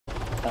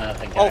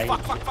The guy. Oh,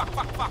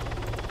 fuck.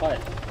 What?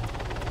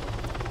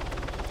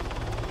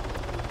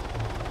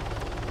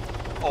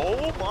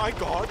 Oh my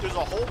god, there's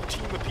a whole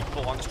team of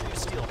people on the Street of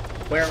Steel.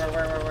 Where?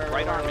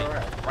 Right on me.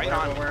 Right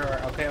on me.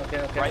 Okay.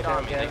 Right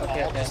on me.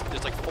 Okay.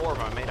 There's like 4 of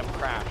them. I made them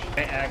crash.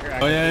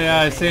 Oh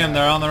yeah, I see them.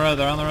 They're on the road.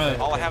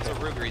 All I have is a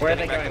Ruger. Where are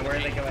they going? Where are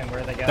they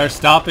going? They're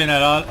stopping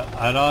at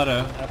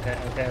auto. Okay.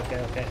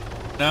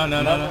 No.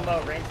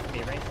 Mo, range for me,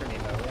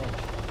 Mo,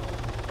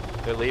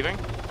 range. They're leaving?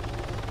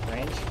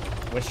 Range?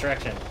 Which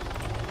direction?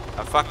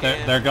 A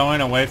fucking... They're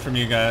going away from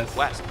you guys.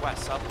 West,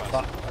 southwest.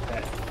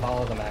 Okay,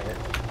 follow the Maggot.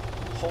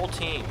 Whole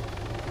team.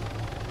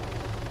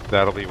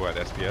 That'll be what,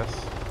 SBS?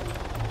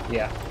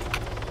 Yeah.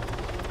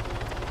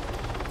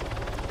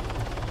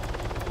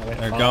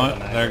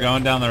 They're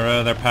going down the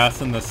road. They're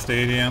passing the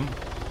stadium.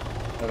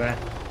 Okay.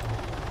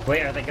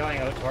 Wait, are they going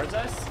out towards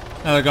us?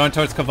 No, they're going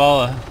towards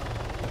Kavala.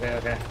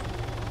 Okay.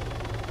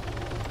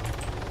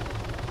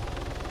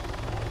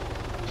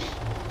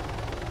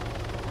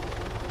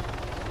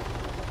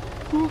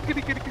 Ooh, get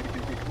it.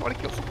 I want to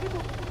kill some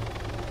people.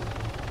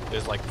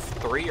 There's like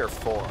 3 or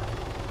 4.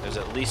 There's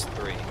at least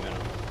 3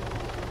 minimum.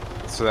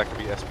 So that could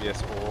be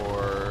SBS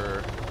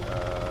or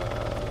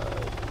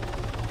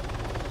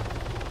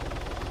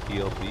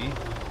ELB.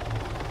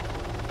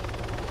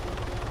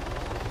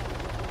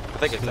 I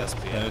think it's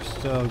SBS. They're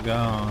still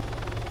going.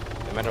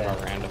 They might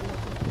have a random.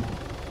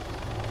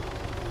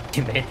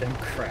 You made them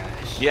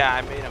crash. Yeah,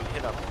 I made them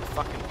hit a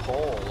fucking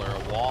pole or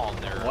a wall and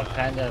they're... What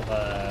kind of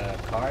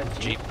car?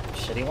 Jeep.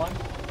 Shitty one?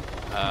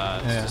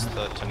 It's just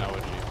the Tanoa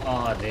Jeep.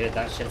 Oh, dude,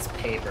 that shit's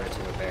paper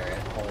to a Barrett.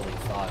 Holy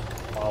fuck.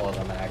 Follow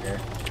the Magger.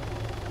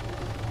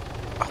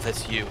 Oh,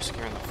 that's you,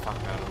 scaring the fuck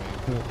out of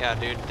me. Yeah,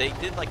 dude, they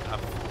did like a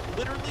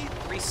literally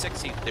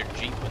 360 their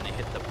Jeep when they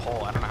hit the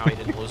pole. I don't know how he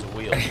didn't lose a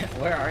wheel.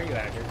 Where are you,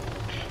 Agger?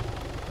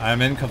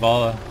 I'm in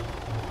Kavala.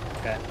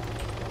 Okay.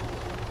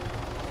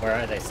 Where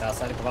are they? South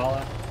side of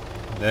Kavala?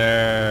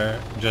 They're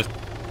just...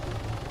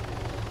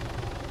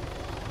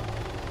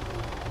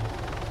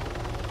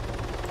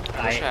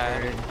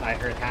 I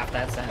heard half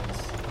that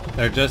sentence.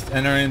 They're just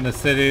entering the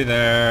city.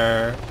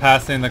 They're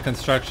passing the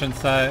construction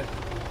site.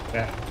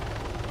 Yeah.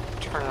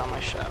 Turn on my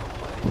shadow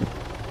play.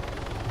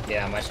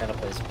 Yeah, my shadow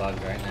play's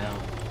bugged right now.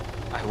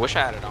 I wish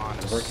I had it on.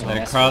 It's working They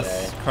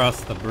yesterday.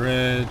 cross the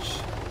bridge.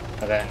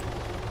 Okay.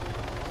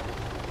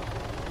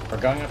 We're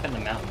going up in the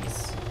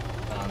mountains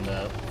on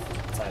the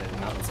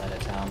mountain side of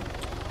town.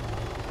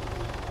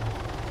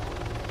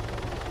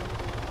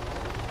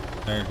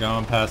 They're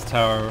going past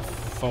Tower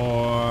 4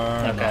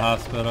 and the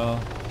hospital.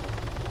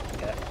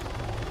 Okay.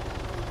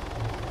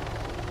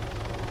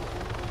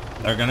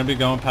 They're gonna be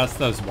going past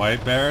those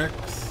white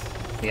barracks.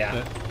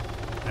 Yeah.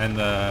 And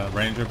the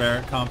Ranger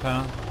barrack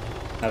compound.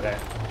 Okay.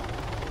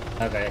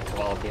 Okay,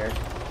 Kavala here.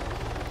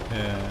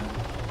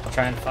 Yeah. I'll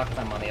try and fuck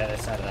them on the other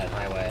side of that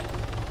highway.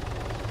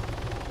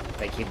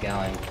 They keep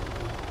going.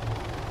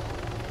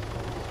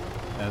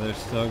 Yeah, they're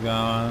still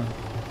going.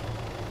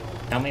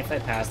 Tell me if they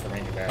pass the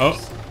Ranger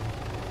barracks. Oh!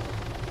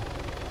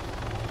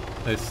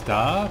 They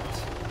stopped?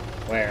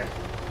 Where?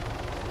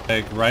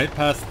 Like right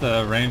past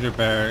the Ranger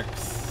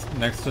barracks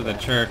next to the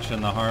church in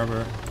the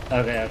harbor.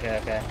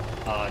 Okay.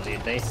 Oh,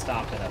 dude, they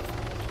stopped enough.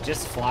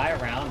 Just fly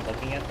around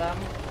looking at them.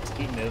 Just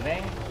keep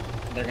moving.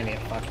 They're gonna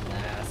get fucked in the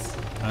ass.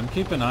 I'm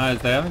keeping eyes.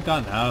 They haven't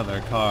gotten out of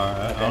their car.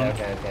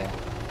 Okay.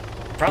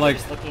 Probably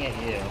just looking at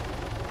you.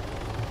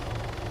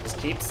 Just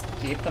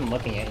keep them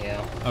looking at you.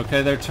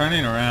 Okay, they're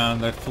turning around.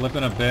 They're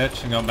flipping a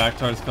bitch and going back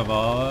towards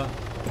Kavala.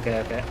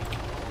 Okay.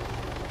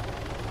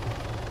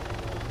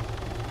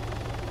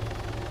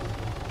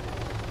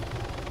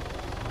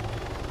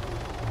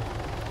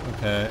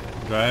 Okay,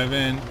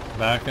 driving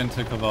back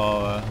into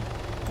Kavala.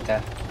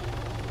 Okay.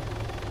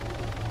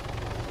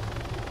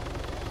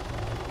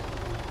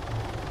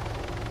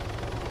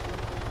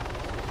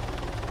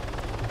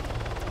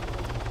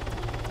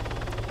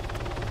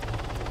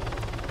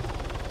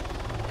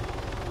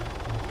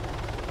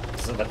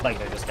 Does it look like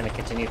they're just gonna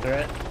continue through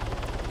it?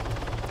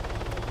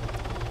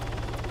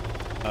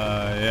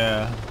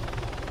 Yeah.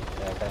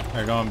 Okay.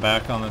 They're going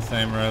back on the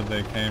same road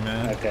they came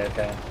in. Okay.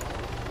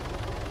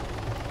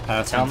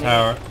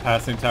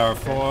 Passing tower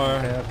 4.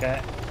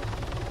 Okay.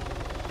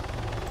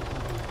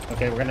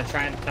 Okay, we're gonna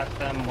try and cut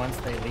them once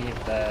they leave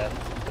the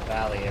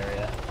valley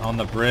area. On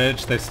the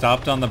bridge. They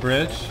stopped on the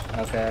bridge.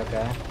 Okay.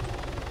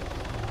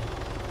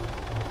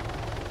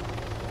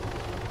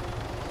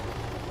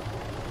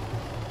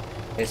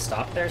 They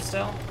stopped there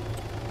still?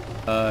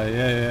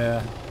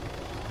 Yeah.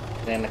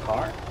 They in the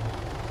car?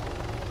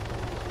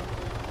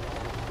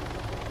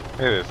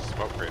 Hey, there's a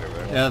smoke right over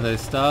there. Yeah, they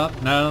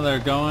stopped. Now they're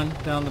going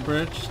down the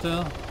bridge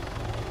still.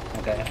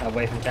 Okay,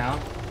 away from town?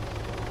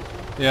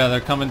 Yeah, they're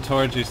coming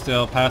towards you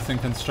still, passing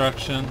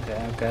construction.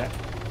 Okay.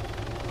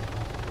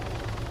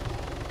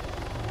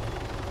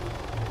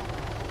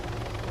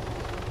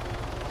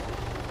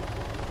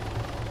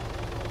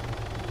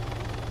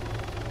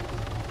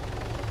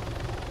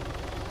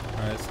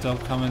 Alright, still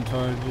coming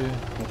towards you.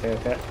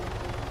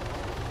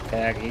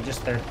 Okay, you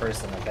just third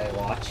person, okay?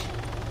 Watch.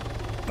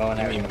 Mo and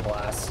I are gonna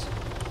blast.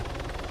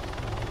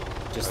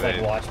 Just Are like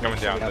they watch coming make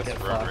sure down we don't this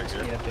get road fucked.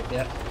 right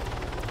here?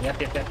 Yep.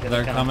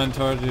 They're coming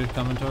towards you,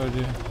 coming towards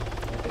you.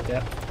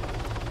 Yep.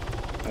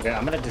 Okay,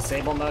 I'm gonna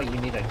disable mode. You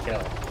need a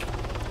kill.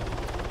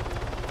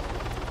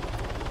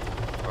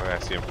 Oh, yeah, I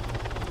see him.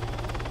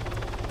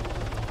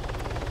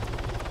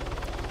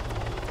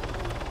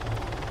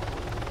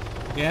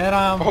 Get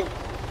him! Oh!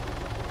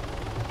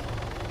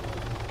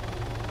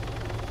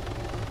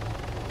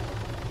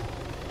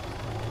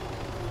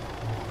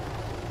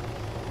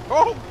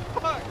 Oh,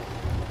 fuck!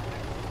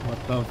 What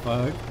the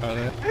fuck? Are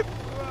they?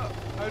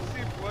 I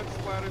see blood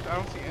splattered. I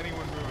don't see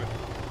anyone moving.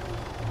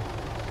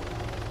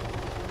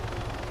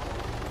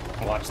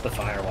 Watch the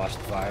fire. Watch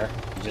the fire.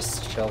 You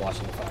just chill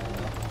watching the fire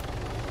now.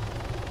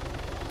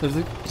 There's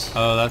a...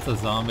 Oh, that's a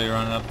zombie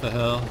running up the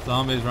hill.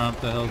 Zombies run up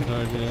the hill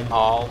towards you.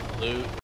 All loot